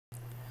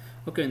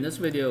Okay, in this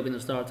video, we're going to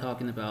start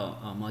talking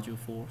about Module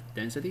 4,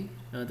 density.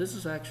 This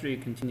is actually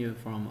continued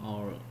from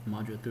our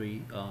Module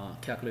 3,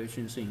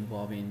 calculations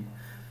involving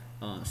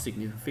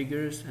significant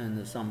figures and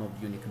the sum of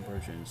unit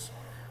conversions.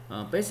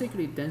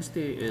 Basically,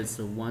 density is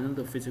one of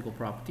the physical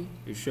property.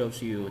 It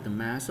shows you the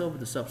mass of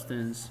the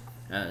substance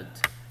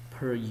at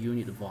per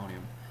unit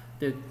volume.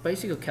 The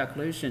basic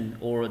calculation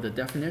or the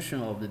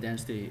definition of the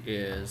density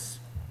is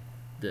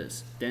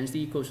this: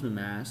 density equals to the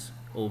mass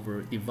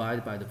over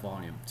divided by the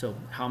volume. So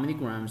how many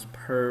grams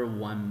per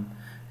one?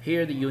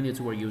 Here the units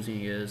we're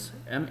using is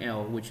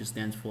ml, which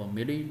stands for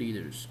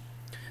milliliters.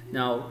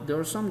 Now there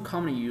are some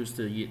commonly used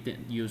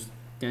units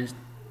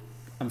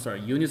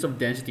of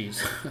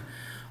densities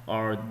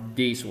are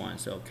these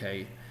ones.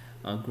 Okay,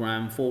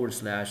 gram/ml,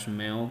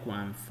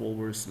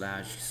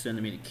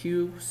 gram/centimeter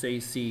cube,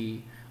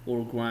 cc,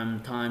 or gram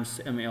times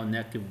ml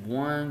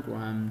 -1,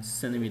 gram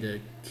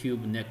centimeter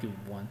cube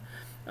 -1.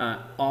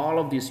 All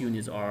of these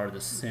units are the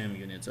same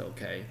units.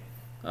 Okay,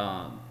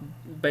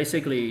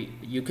 basically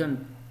you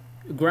can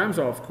grams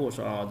are of course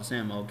are the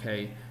same.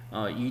 Okay,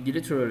 you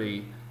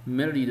literally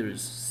milliliters,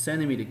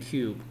 centimeter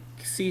cube,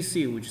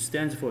 cc, which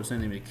stands for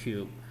centimeter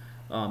cube.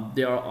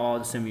 They are all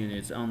the same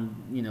units.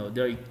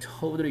 They're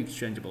totally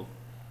exchangeable.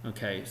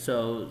 Okay,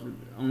 so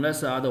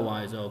unless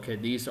otherwise, okay,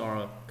 these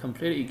are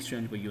completely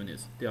exchangeable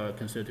units. They are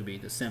considered to be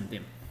the same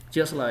thing.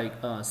 Just like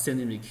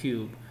centimeter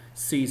cube,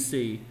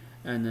 cc,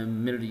 and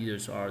then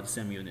milliliters are the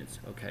same units.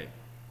 Okay.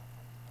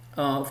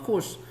 Of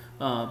course,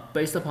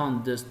 based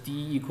upon this d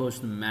equals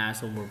to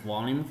mass over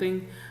volume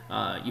thing,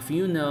 if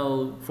you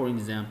know, for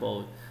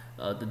example,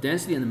 the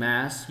density and the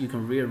mass, you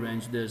can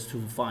rearrange this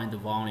to find the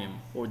volume,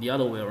 or the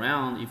other way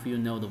around. If you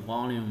know the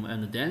volume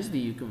and the density,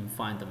 you can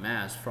find the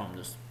mass from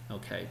this.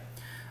 Okay.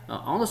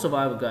 On the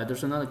survival guide,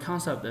 there's another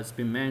concept that's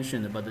been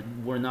mentioned, but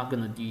we're not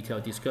going to detail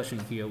discussion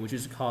here, which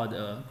is called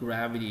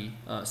gravity,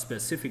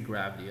 specific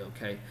gravity.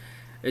 Okay.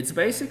 It's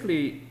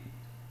basically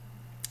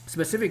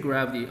specific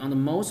gravity under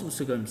most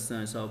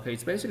circumstances. Okay,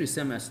 it's basically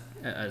same as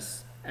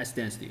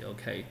density.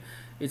 Okay,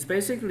 it's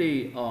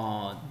basically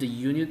the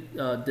unit,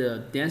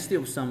 the density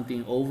of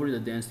something over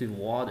the density of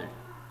water.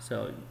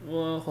 So,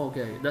 well,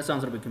 okay, that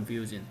sounds a little bit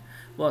confusing.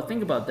 Well,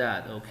 think about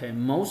that. Okay,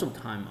 most of the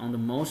time, under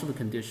most of the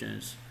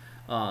conditions,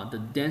 the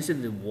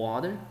density of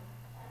water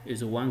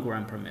is 1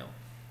 gram per mil.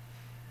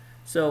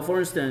 So, for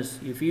instance,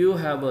 if you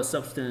have a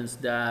substance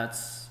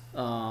that's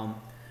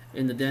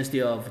in the density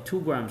of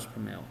 2 grams per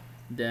mil,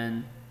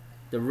 then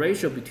the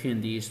ratio between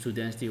these two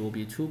density will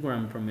be 2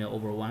 grams per mil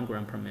over 1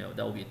 gram per mil.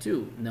 That will be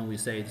 2. And then we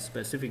say the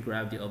specific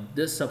gravity of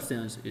this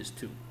substance is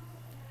 2.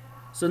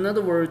 So in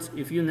other words,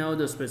 if you know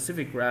the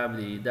specific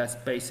gravity, that's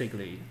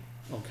basically,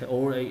 okay,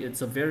 or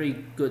it's a very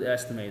good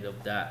estimate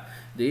of that.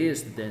 This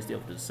is the density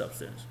of the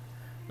substance.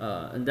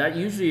 And that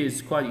usually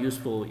is quite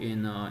useful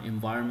in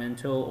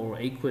environmental or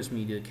aqueous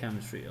media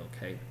chemistry.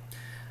 Okay.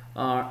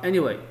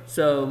 Anyway,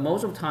 so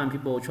most of the time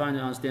people are trying to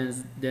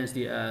understand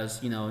density as,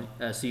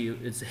 as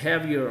if it's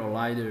heavier or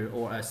lighter,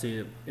 or as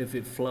if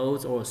it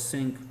floats or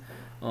sinks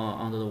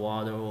under the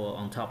water or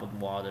on top of the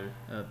water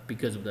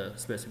because of the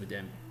specific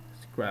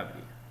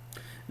gravity.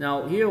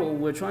 Now here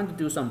we're trying to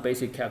do some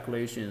basic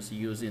calculations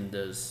using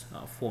this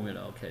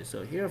formula. Okay,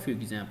 so here are a few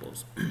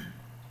examples.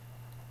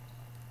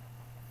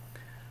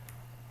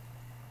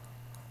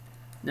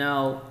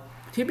 Now,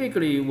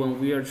 typically, when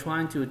we are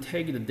trying to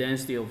take the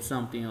density of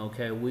something,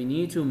 okay, we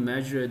need to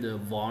measure the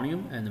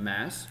volume and the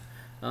mass.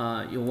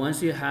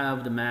 Once you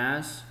have the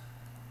mass,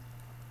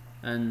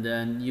 and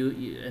then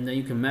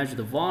you can measure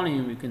the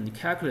volume, you can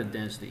calculate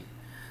density.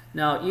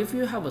 Now, if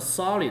you have a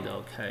solid,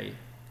 okay,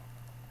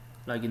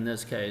 like in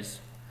this case,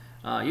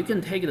 you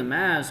can take the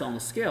mass on the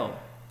scale.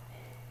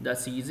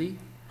 That's easy.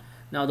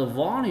 Now, the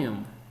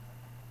volume,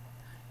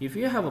 if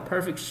you have a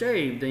perfect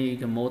shape, then you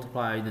can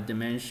multiply the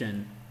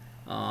dimension.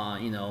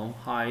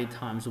 Height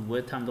times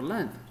width times the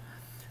length.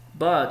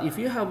 But if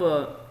you have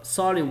a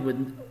solid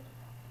with,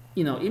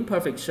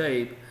 imperfect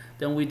shape,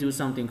 then we do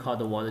something called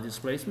the water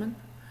displacement.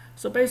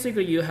 So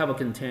basically, you have a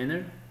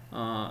container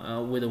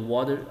with a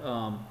water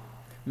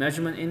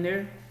measurement in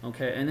there,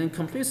 okay, and then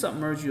completely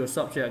submerge your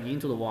subject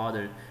into the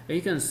water, and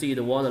you can see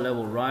the water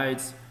level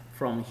rise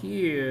from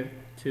here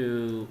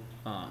to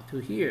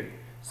here.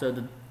 So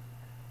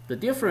the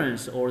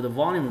difference or the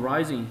volume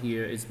rising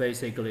here is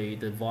basically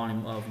the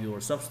volume of your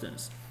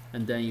substance.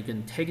 And then you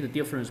can take the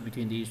difference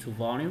between these two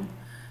volumes,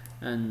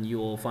 and you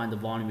will find the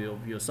volume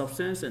of your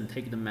substance, and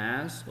take the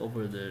mass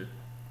over the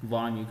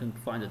volume, you can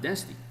find the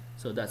density.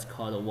 So that's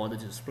called a water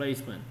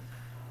displacement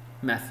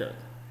method.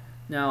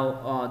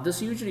 Now, this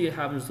usually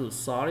happens to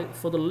solid.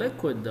 For the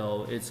liquid,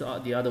 though, it's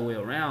the other way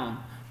around.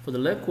 For the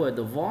liquid,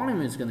 the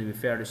volume is going to be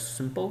fairly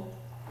simple.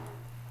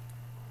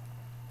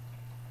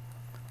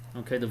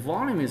 Okay, the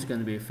volume is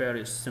going to be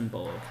fairly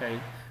simple. Okay,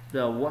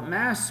 what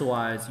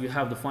mass-wise, you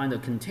have to find the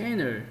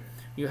container.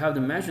 You have to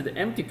measure the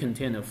empty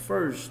container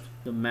first,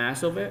 the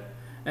mass of it,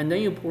 and then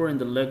you pour in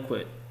the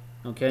liquid.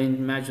 Okay, and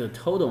measure the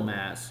total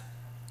mass,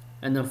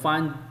 and then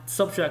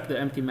subtract the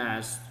empty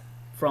mass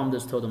from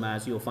this total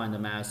mass. You'll find the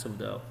mass of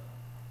the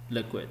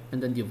liquid,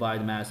 and then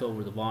divide mass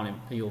over the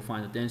volume, and you'll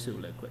find the density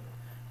of liquid.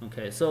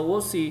 Okay, so we'll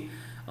see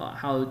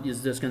how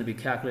is this going to be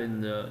calculated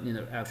in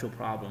the actual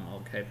problem.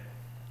 Okay.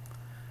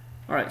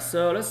 All right,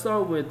 so let's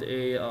start with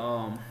a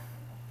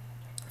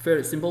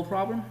fairly simple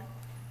problem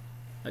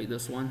like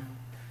this one.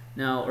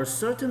 Now, a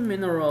certain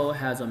mineral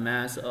has a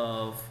mass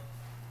of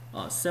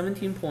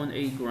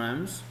 17.8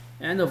 grams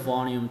and a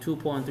volume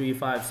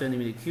 2.35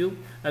 centimeter cube.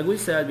 Like we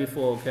said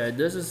before, okay,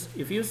 this is,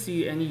 if you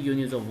see any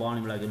units of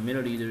volume like a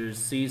milliliters,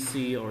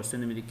 cc, or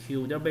centimeter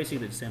cube, they're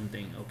basically the same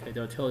thing. Okay,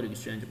 they're totally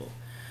exchangeable.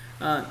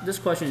 This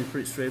question is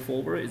pretty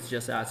straightforward. It's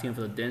just asking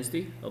for the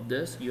density of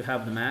this. You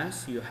have the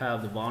mass, you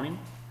have the volume,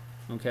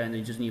 okay, and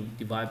you just need to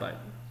divide by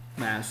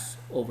mass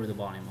over the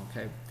volume.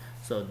 Okay,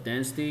 so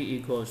density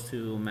equals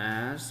to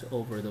mass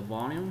over the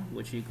volume,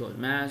 which equals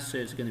mass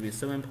is going to be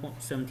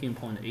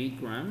 17.8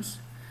 grams,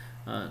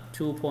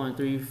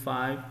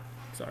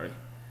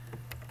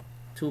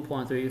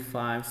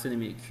 2.35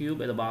 centimeter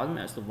cube at the bottom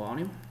as the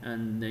volume,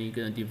 and then you're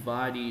going to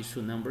divide these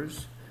two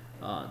numbers.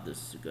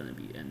 This is going to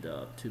be end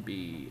up to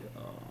be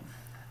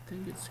I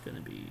think it's going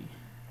to be,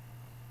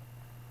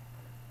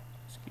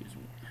 excuse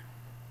me.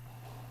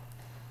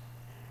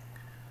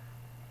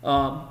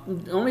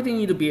 The only thing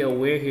you need to be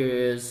aware here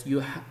is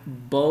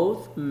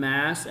both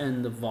mass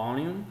and the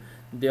volume,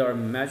 they are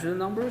measured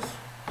numbers.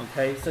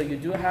 Okay, so you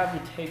do have to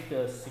take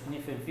the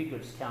significant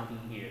figures counting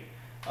here.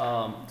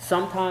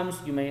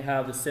 Sometimes you may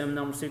have the same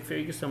number of sig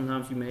figures,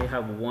 sometimes you may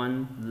have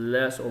one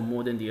less or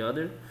more than the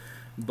other.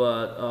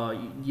 But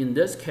in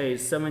this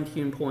case,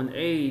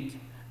 17.8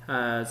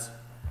 has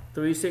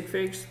 3 sig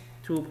figs,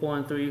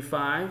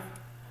 2.35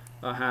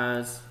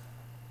 has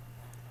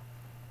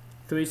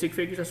 3 sig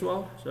figures as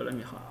well. So let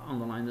me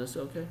underline this,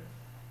 okay?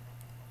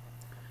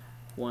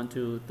 1,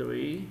 2,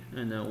 3,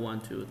 and then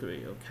 1, 2,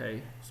 3,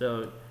 okay?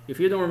 So if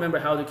you don't remember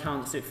how to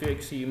count sig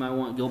figs, you might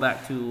want to go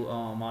back to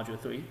module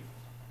 3,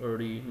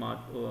 early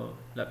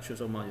lectures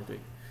of module 3.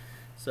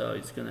 So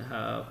it's going to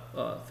have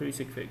 3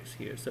 sig figs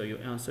here. So your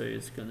answer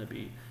is going to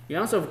be,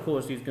 your answer of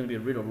course is going to be a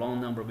really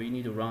long number, but you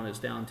need to round this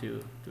down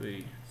to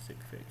 3 sig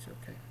figs,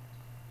 okay?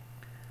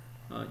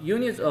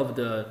 Units of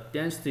the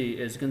density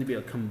is going to be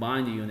a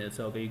combined unit,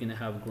 so okay, you're going to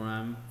have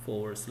gram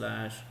 /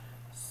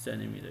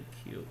 centimeter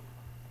cube.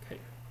 Okay.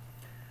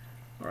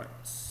 All right.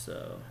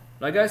 So,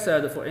 like I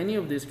said, for any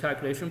of this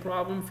calculation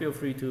problem, feel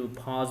free to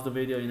pause the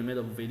video in the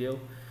middle of the video,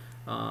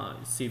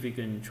 see if you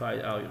can try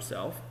it out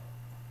yourself.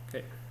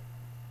 Okay.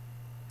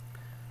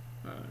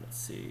 All right. Let's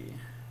see.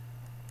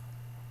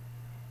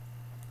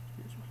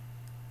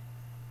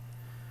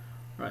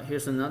 All right.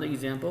 Here's another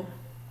example.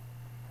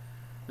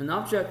 An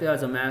object that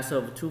has a mass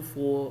of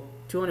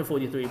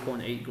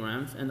 243.8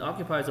 grams and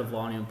occupies a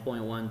volume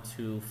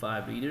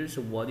 0.125 liters.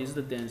 So what is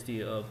the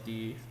density of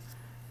the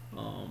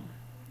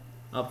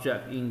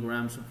object in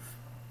grams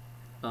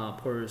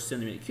per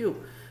centimeter cube?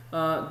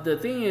 The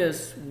thing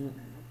is,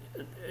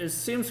 it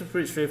seems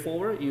pretty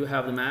straightforward. You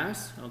have the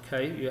mass,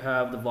 okay, you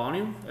have the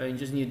volume, and you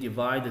just need to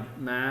divide the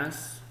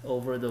mass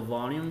over the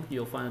volume,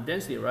 you'll find the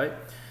density, right?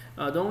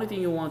 The only thing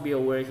you want to be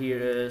aware here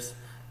is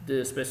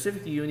the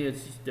specific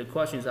units the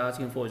question is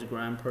asking for is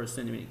gram per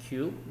centimeter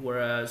cube,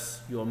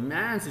 whereas your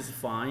mass is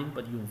fine,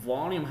 but your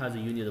volume has a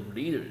unit of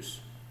liters.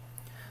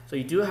 So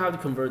you do have to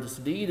convert these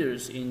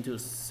liters into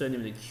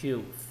centimeter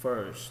cube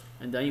first,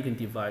 and then you can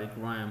divide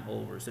gram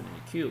over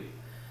centimeter cube.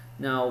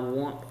 Now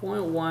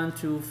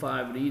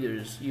 1.125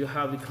 liters, you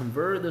have to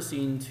convert this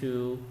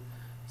into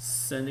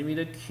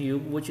centimeter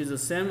cube, which is the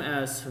same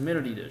as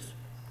milliliters.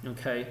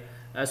 Okay,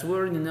 as we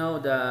already know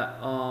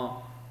that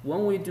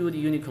when we do the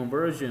unit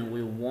conversion,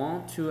 we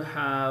want to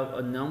have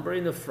a number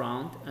in the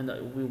front, and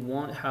we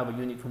want to have a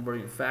unit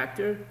converting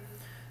factor.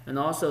 And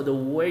also the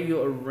way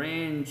you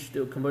arrange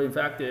the converting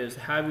factor is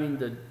having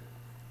the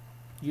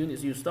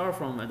units you start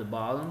from at the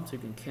bottom, so you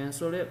can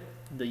cancel it.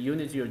 The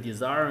units you're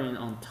desiring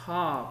on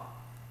top.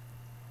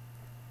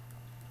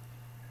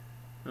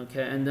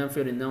 Okay, and then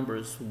fill in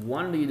numbers.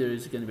 1 liter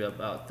is going to be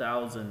about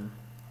 1,000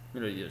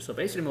 milliliters. So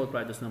basically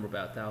multiply this number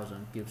by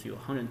 1,000, gives you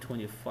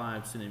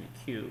 125 centimeter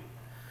cube.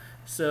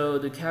 So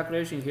the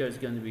calculation here is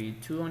going to be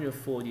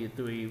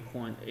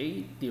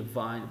 243.8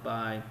 divided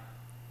by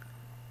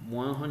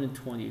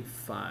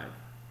 125.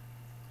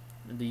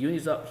 And the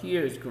units up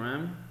here is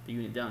gram. The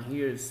unit down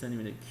here is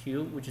centimeter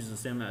cube, which is the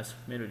same as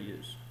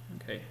milliliters.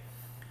 Okay.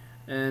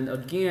 And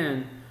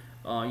again,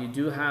 you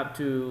do have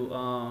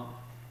to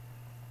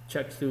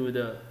check through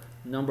the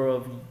number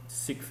of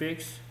sig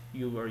figs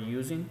you are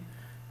using.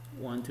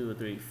 1, 2,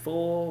 3,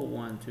 4,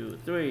 1, 2,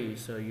 3.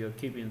 So you're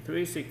keeping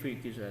 3 sig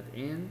figures at the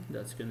end.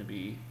 That's going to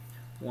be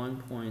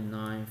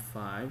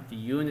 1.95. The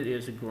unit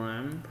is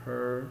gram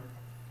per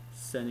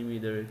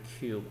centimeter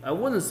cube. I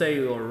wouldn't say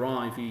you're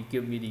wrong if you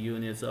give me the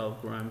units of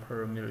gram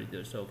per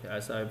milliliters. Okay,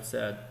 as I've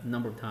said a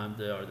number of times,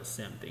 they are the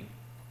same thing.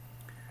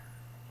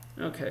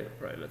 Okay,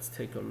 right. Let's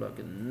take a look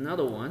at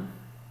another one.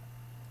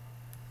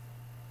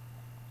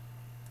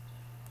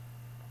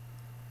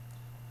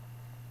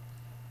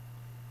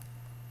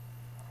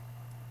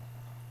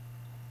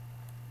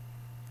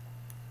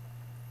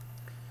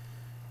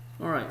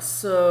 All right,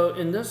 so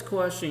in this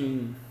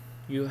question,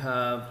 you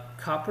have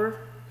copper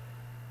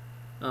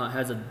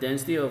has a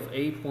density of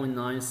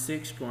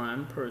 8.96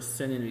 gram per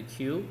centimeter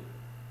cube.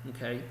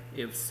 Okay,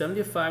 if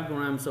 75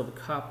 grams of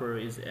copper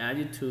is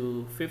added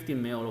to 50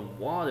 ml of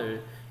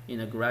water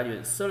in a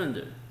graduate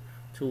cylinder,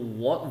 to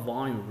what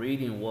volume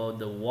reading will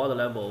the water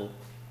level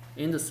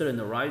in the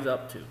cylinder rise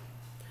up to?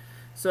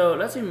 So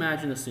let's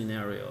imagine a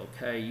scenario.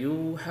 Okay,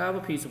 you have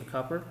a piece of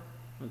copper.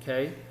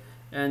 Okay,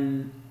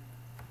 and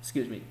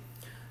excuse me,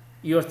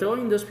 you're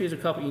throwing this piece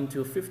of copper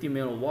into 50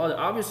 ml of water.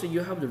 Obviously,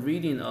 you have the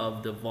reading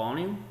of the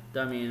volume.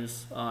 That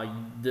means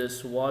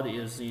this water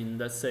is in,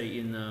 let's say,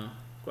 in a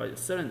graduate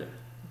cylinder.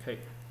 Okay,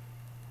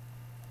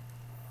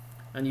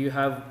 and you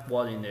have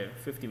water in there,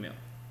 50 ml.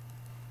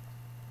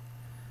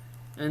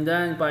 And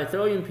then by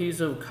throwing a piece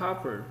of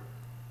copper,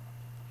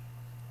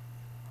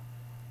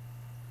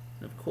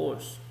 of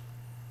course,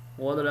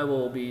 water level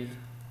will be a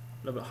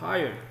little bit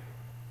higher,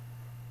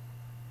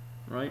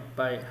 right?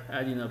 By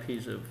adding a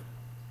piece of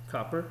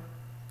copper,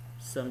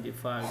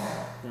 75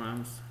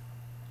 grams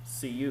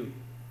Cu.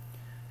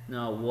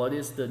 Now, what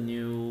is the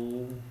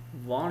new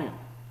volume?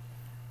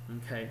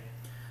 Okay,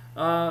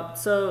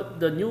 so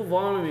the new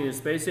volume is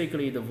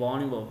basically the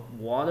volume of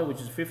water, which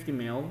is 50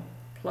 ml,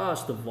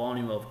 plus the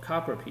volume of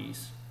copper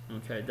piece.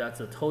 Okay, that's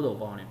the total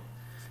volume.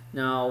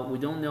 Now, we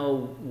don't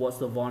know what's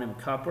the volume of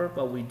copper,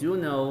 but we do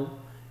know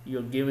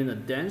you're given the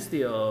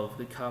density of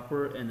the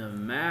copper and the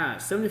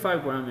mass.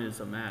 75 grams is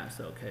a mass,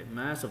 okay,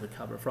 mass of the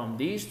copper. From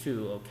these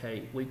two,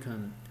 okay, we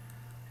can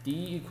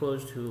D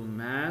equals to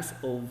mass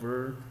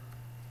over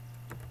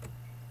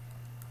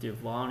the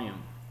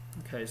volume.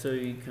 Okay, so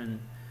you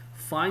can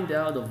find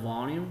out the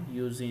volume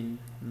using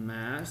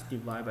mass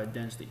divided by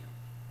density.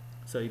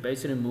 So you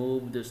basically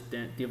move this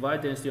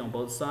divide density on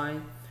both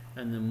sides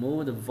and then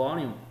move the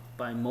volume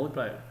by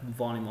multiply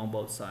volume on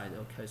both sides.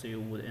 Okay, so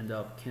you would end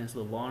up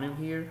cancel the volume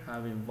here,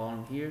 having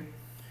volume here,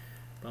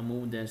 but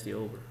move density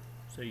over.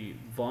 So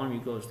volume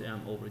equals to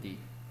M over D.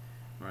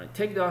 All right,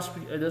 take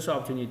this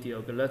opportunity.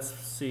 Okay, let's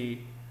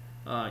see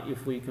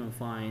if we can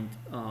find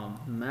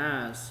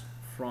mass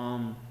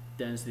from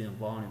density and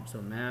volume.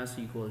 So mass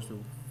equals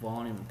to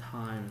volume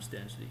times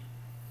density.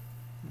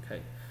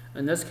 Okay,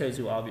 in this case,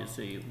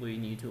 obviously we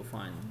need to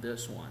find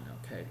this one.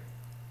 Okay,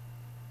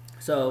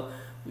 so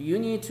you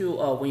need to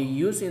when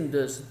you're using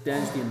this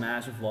density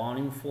mass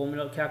volume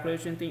formula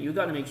calculation thing, you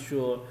got to make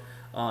sure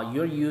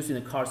you're using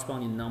the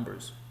corresponding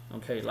numbers.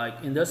 Okay,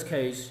 like in this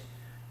case,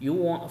 you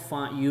want to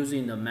find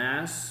using the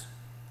mass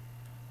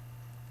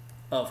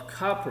of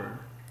copper,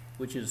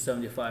 which is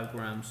 75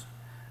 grams,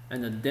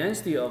 and the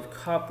density of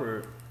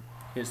copper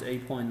is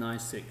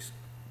 8.96.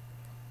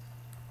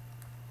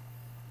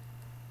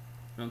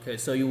 Okay,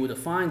 so you would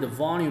find the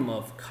volume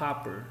of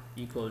copper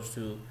equals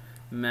to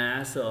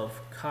mass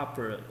of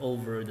copper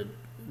over the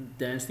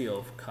density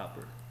of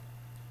copper.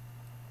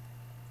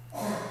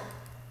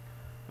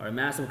 Our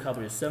mass of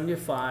copper is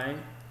 75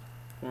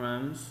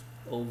 grams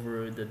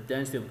over the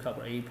density of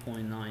copper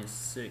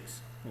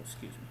 8.96. Oh,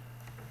 excuse me.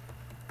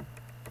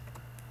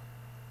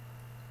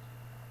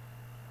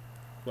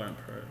 Gram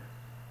per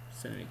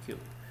centimeter cube.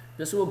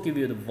 This will give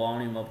you the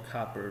volume of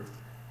copper.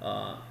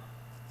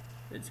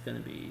 It's going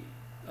to be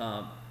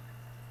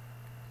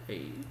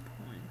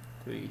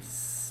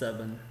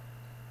 8.37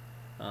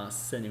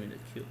 centimeter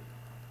cube.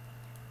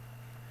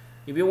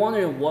 If you're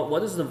wondering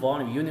what is the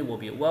volume unit will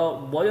be,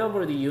 well,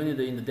 whatever the unit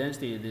in the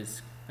density it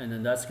is, and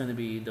then that's going to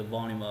be the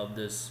volume of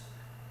this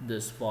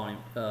volume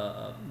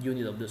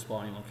unit of this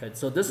volume. Okay,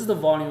 so this is the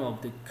volume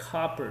of the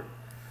copper.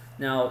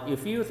 Now,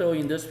 if you throw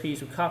in this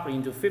piece of copper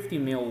into 50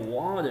 ml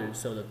water,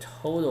 so the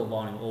total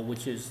volume, or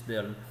which is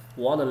the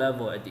water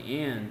level at the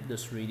end,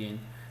 this reading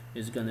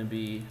is going to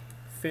be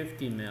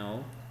 50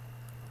 ml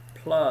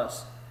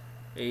plus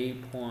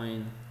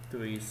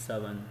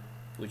 8.37,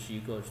 which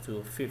equals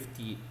to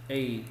 58.37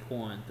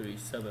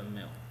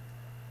 ml.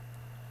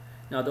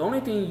 Now, the only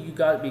thing you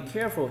got to be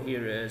careful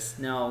here is,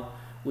 now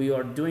we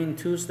are doing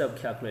two-step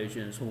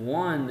calculations.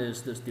 One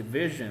is this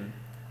division,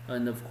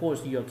 and of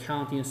course you're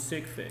counting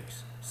sig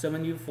figs.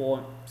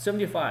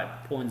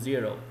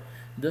 75.0.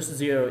 This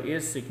 0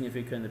 is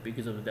significant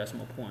because of the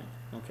decimal point.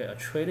 Okay, a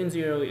trailing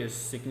 0 is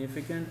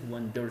significant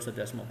when there's a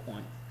decimal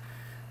point.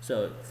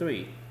 So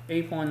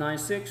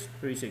 8.96,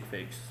 3 sig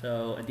figs.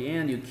 So at the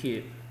end you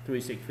keep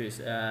 3 sig figs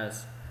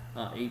as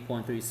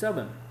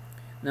 8.37.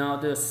 Now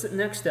the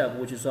next step,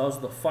 which is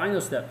also the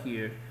final step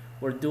here,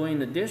 we're doing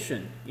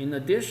addition. In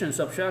addition,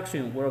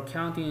 subtraction, we're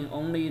counting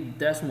only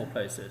decimal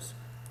places.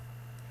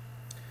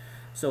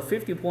 So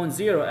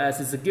 50.0, as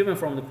is given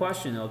from the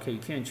question, okay, you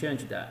can't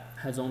change that,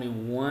 has only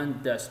one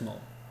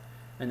decimal.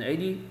 And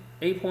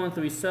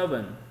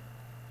 8.37,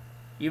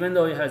 even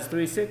though it has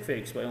 3 sig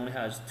figs, but it only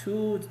has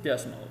 2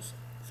 decimals.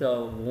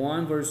 So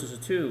 1 versus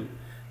 2.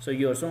 So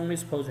you're only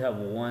supposed to have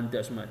 1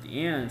 decimal at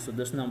the end, so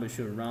this number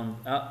should round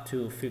up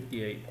to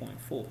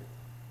 58.4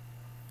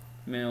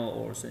 ml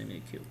or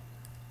centimeter cube.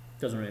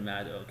 Doesn't really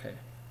matter, okay.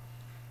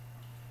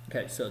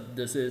 Okay, so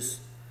this is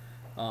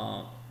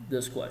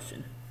this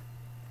question.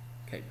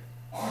 Okay.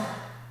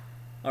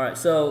 All right,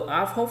 so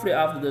hopefully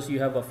after this you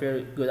have a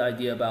very good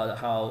idea about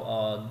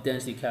how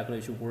density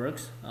calculation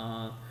works.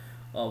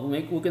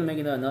 We're gonna make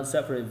another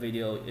separate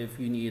video if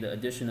you need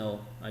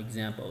additional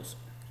examples.